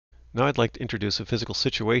Now I'd like to introduce a physical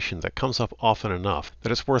situation that comes up often enough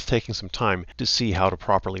that it's worth taking some time to see how to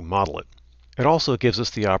properly model it. It also gives us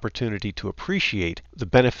the opportunity to appreciate the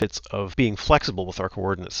benefits of being flexible with our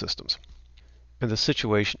coordinate systems. And the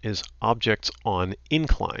situation is objects on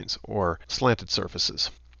inclines or slanted surfaces.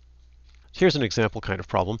 Here's an example kind of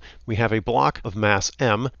problem. We have a block of mass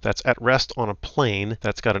m that's at rest on a plane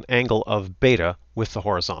that's got an angle of beta with the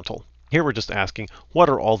horizontal. Here we're just asking, what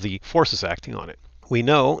are all the forces acting on it? We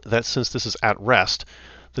know that since this is at rest,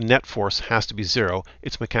 the net force has to be zero.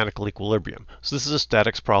 It's mechanical equilibrium. So this is a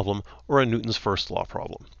statics problem or a Newton's first law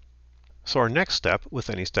problem. So our next step with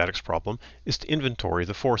any statics problem is to inventory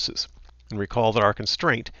the forces. And recall that our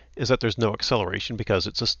constraint is that there's no acceleration because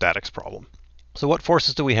it's a statics problem. So what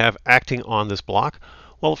forces do we have acting on this block?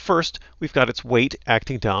 Well, first we've got its weight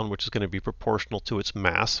acting down, which is going to be proportional to its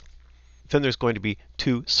mass. Then there's going to be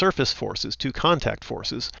two surface forces, two contact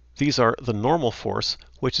forces. These are the normal force,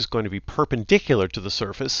 which is going to be perpendicular to the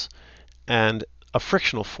surface, and a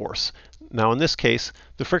frictional force. Now in this case,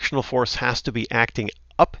 the frictional force has to be acting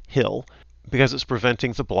uphill because it's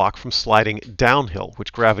preventing the block from sliding downhill,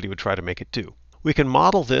 which gravity would try to make it do. We can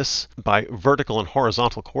model this by vertical and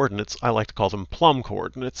horizontal coordinates. I like to call them plumb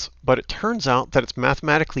coordinates, but it turns out that it's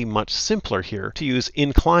mathematically much simpler here to use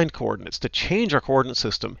inclined coordinates, to change our coordinate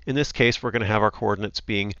system. In this case, we're going to have our coordinates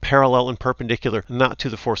being parallel and perpendicular not to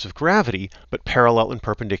the force of gravity, but parallel and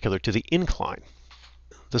perpendicular to the incline.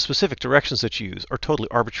 The specific directions that you use are totally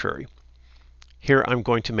arbitrary. Here I'm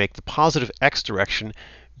going to make the positive x direction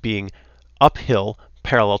being uphill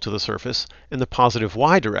parallel to the surface, and the positive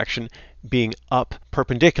y direction being up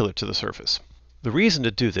perpendicular to the surface. The reason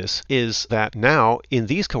to do this is that now in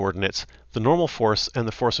these coordinates, the normal force and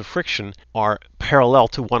the force of friction are parallel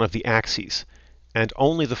to one of the axes, and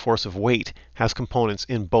only the force of weight has components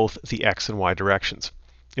in both the x and y directions.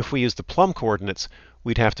 If we use the plumb coordinates,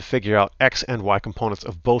 we'd have to figure out x and y components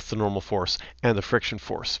of both the normal force and the friction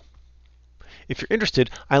force. If you're interested,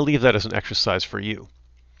 I leave that as an exercise for you.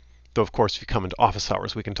 Though of course if you come into office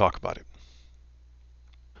hours we can talk about it.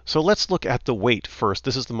 So let's look at the weight first.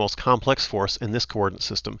 This is the most complex force in this coordinate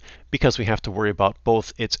system because we have to worry about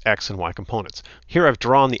both its x and y components. Here I've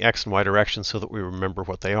drawn the x and y directions so that we remember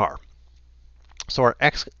what they are. So our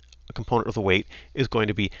x component of the weight is going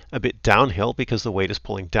to be a bit downhill because the weight is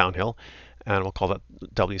pulling downhill, and we'll call that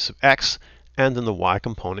w sub x. And then the y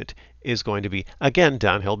component is going to be again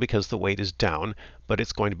downhill because the weight is down, but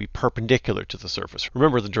it's going to be perpendicular to the surface.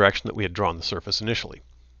 Remember the direction that we had drawn the surface initially.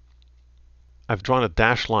 I've drawn a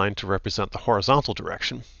dashed line to represent the horizontal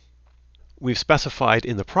direction. We've specified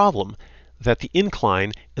in the problem that the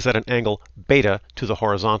incline is at an angle beta to the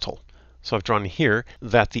horizontal. So I've drawn here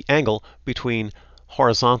that the angle between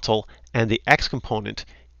horizontal and the x component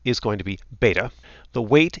is going to be beta. The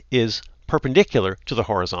weight is perpendicular to the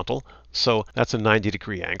horizontal, so that's a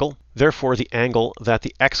 90-degree angle. Therefore, the angle that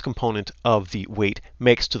the x component of the weight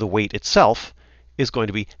makes to the weight itself is going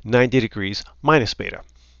to be 90 degrees minus beta.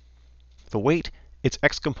 The weight, its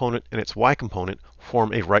x component, and its y component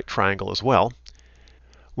form a right triangle as well.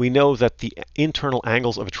 We know that the internal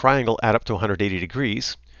angles of a triangle add up to 180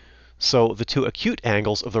 degrees, so the two acute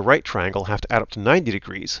angles of the right triangle have to add up to 90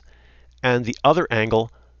 degrees, and the other angle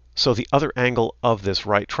of this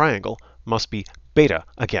right triangle must be beta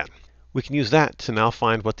again. We can use that to now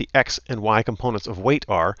find what the x and y components of weight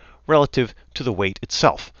are relative to the weight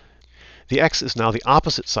itself. The x is now the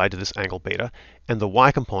opposite side to this angle beta, and the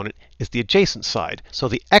y component is the adjacent side. So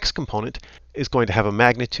the x component is going to have a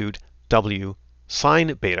magnitude w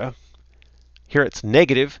sine beta. Here it's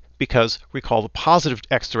negative because recall the positive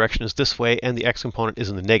x direction is this way and the x component is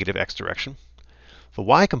in the negative x direction. The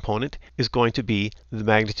y component is going to be the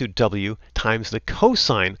magnitude w times the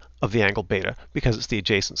cosine of the angle beta because it's the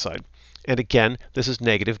adjacent side. And again, this is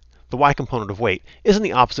negative. The y component of weight is in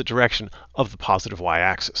the opposite direction of the positive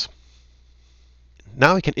y-axis.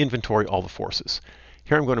 Now we can inventory all the forces.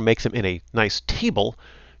 Here I'm going to make them in a nice table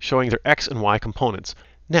showing their x and y components.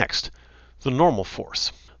 Next, the normal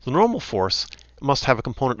force. The normal force must have a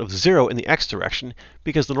component of 0 in the x direction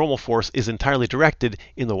because the normal force is entirely directed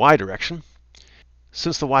in the y direction.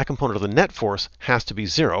 Since the y component of the net force has to be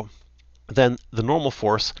 0, then the normal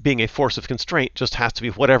force, being a force of constraint, just has to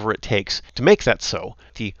be whatever it takes to make that so.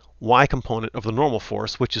 The y component of the normal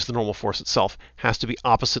force, which is the normal force itself, has to be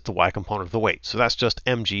opposite the y component of the weight. So that's just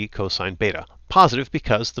mg cosine beta. Positive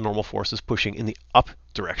because the normal force is pushing in the up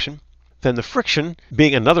direction. Then the friction,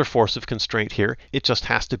 being another force of constraint here, it just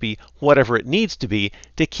has to be whatever it needs to be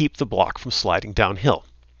to keep the block from sliding downhill.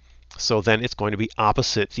 So then it's going to be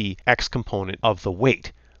opposite the x component of the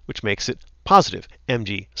weight, which makes it positive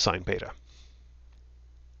mg sine beta.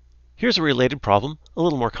 Here's a related problem, a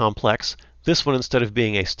little more complex. This one, instead of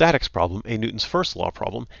being a statics problem, a Newton's first law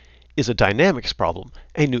problem, is a dynamics problem,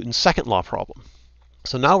 a Newton's second law problem.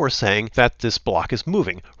 So now we're saying that this block is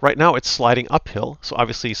moving. Right now it's sliding uphill, so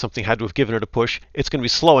obviously something had to have given it a push. It's going to be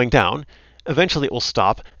slowing down. Eventually it will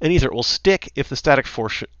stop, and either it will stick if the static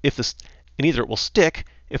force, either it will stick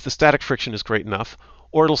if the static friction is great enough,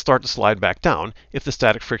 or it'll start to slide back down if the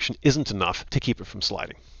static friction isn't enough to keep it from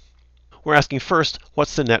sliding. We're asking first,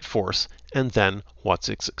 what's the net force, and then what's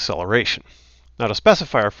its acceleration? Now to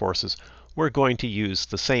specify our forces, we're going to use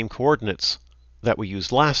the same coordinates that we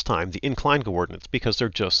used last time, the incline coordinates, because they're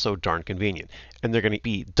just so darn convenient. And they're going to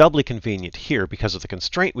be doubly convenient here because of the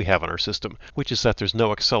constraint we have on our system, which is that there's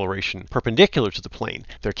no acceleration perpendicular to the plane.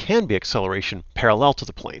 There can be acceleration parallel to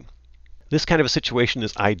the plane. This kind of a situation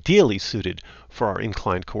is ideally suited for our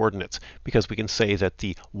inclined coordinates because we can say that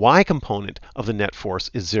the y component of the net force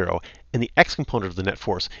is 0 and the x component of the net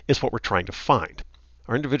force is what we're trying to find.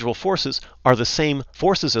 Our individual forces are the same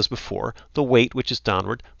forces as before, the weight, which is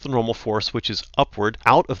downward, the normal force, which is upward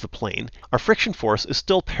out of the plane. Our friction force is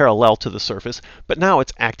still parallel to the surface, but now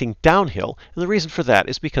it's acting downhill, and the reason for that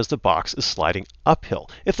is because the box is sliding uphill.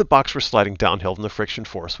 If the box were sliding downhill, then the friction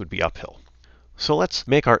force would be uphill. So let's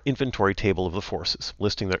make our inventory table of the forces,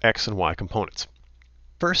 listing their x and y components.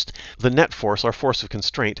 First, the net force, our force of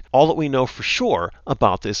constraint. All that we know for sure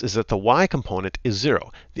about this is that the y component is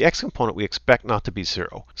 0. The x component we expect not to be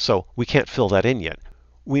 0, so we can't fill that in yet.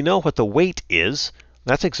 We know what the weight is.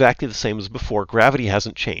 That's exactly the same as before. Gravity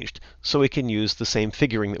hasn't changed, so we can use the same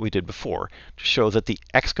figuring that we did before to show that the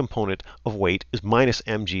x component of weight is minus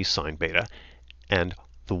mg sine beta, and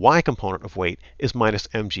the y component of weight is minus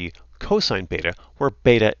mg cosine beta, where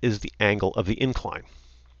beta is the angle of the incline.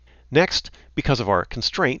 Next, because of our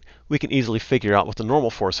constraint, we can easily figure out what the normal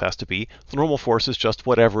force has to be. The normal force is just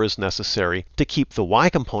whatever is necessary to keep the y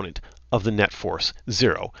component of the net force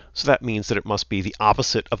 0. So that means that it must be the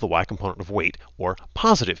opposite of the y component of weight, or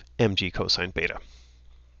positive mg cosine beta.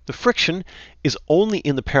 The friction is only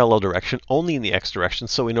in the parallel direction, only in the x direction,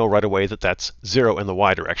 so we know right away that that's 0 in the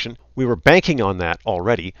y direction. We were banking on that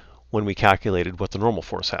already when we calculated what the normal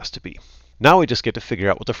force has to be. Now we just get to figure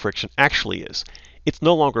out what the friction actually is. It's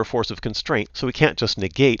no longer a force of constraint, so we can't just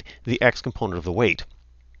negate the x component of the weight.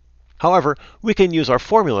 However, we can use our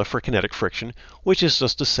formula for kinetic friction, which is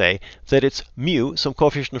just to say that it's mu, some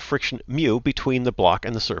coefficient of friction mu between the block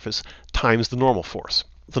and the surface, times the normal force.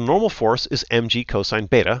 The normal force is mg cosine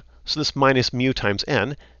beta, so this minus mu times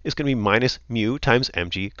n is going to be minus mu times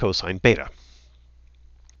mg cosine beta.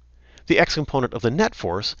 The x component of the net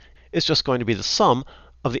force is just going to be the sum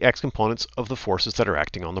of the x components of the forces that are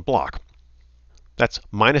acting on the block. That's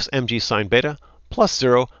minus mg sine beta plus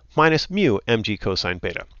 0 minus mu mg cosine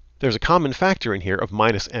beta. There's a common factor in here of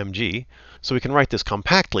minus mg, so we can write this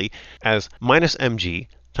compactly as minus mg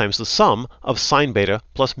times the sum of sine beta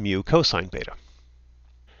plus mu cosine beta.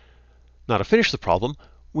 Now to finish the problem,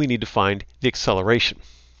 we need to find the acceleration.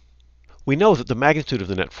 We know that the magnitude of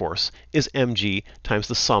the net force is mg times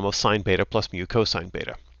the sum of sine beta plus mu cosine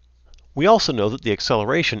beta. We also know that the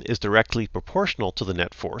acceleration is directly proportional to the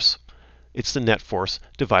net force. It's the net force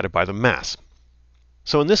divided by the mass.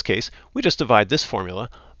 So in this case, we just divide this formula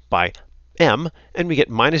by m, and we get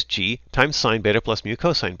minus g times sine beta plus mu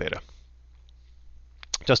cosine beta.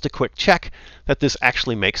 Just a quick check that this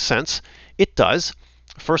actually makes sense. It does.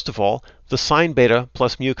 First of all, the sine beta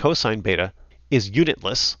plus mu cosine beta is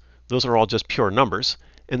unitless. Those are all just pure numbers.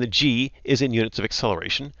 And the g is in units of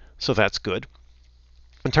acceleration, so that's good.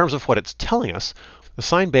 In terms of what it's telling us, the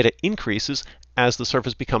sine beta increases as the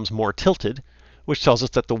surface becomes more tilted, which tells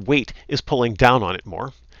us that the weight is pulling down on it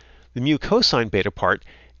more. The mu cosine beta part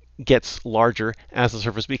gets larger as the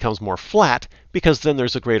surface becomes more flat, because then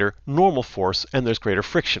there's a greater normal force and there's greater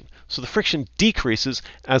friction. So the friction decreases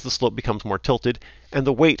as the slope becomes more tilted, and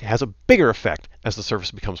the weight has a bigger effect as the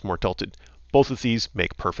surface becomes more tilted. Both of these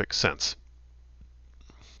make perfect sense.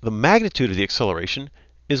 The magnitude of the acceleration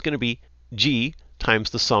is going to be g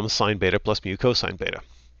times the sum sine beta plus mu cosine beta.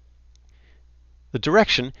 The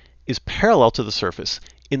direction is parallel to the surface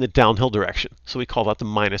in the downhill direction, so we call that the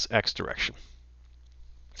minus x direction.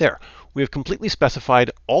 There, we have completely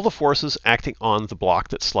specified all the forces acting on the block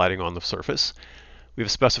that's sliding on the surface.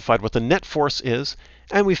 We've specified what the net force is,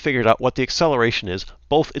 and we've figured out what the acceleration is,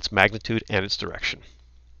 both its magnitude and its direction.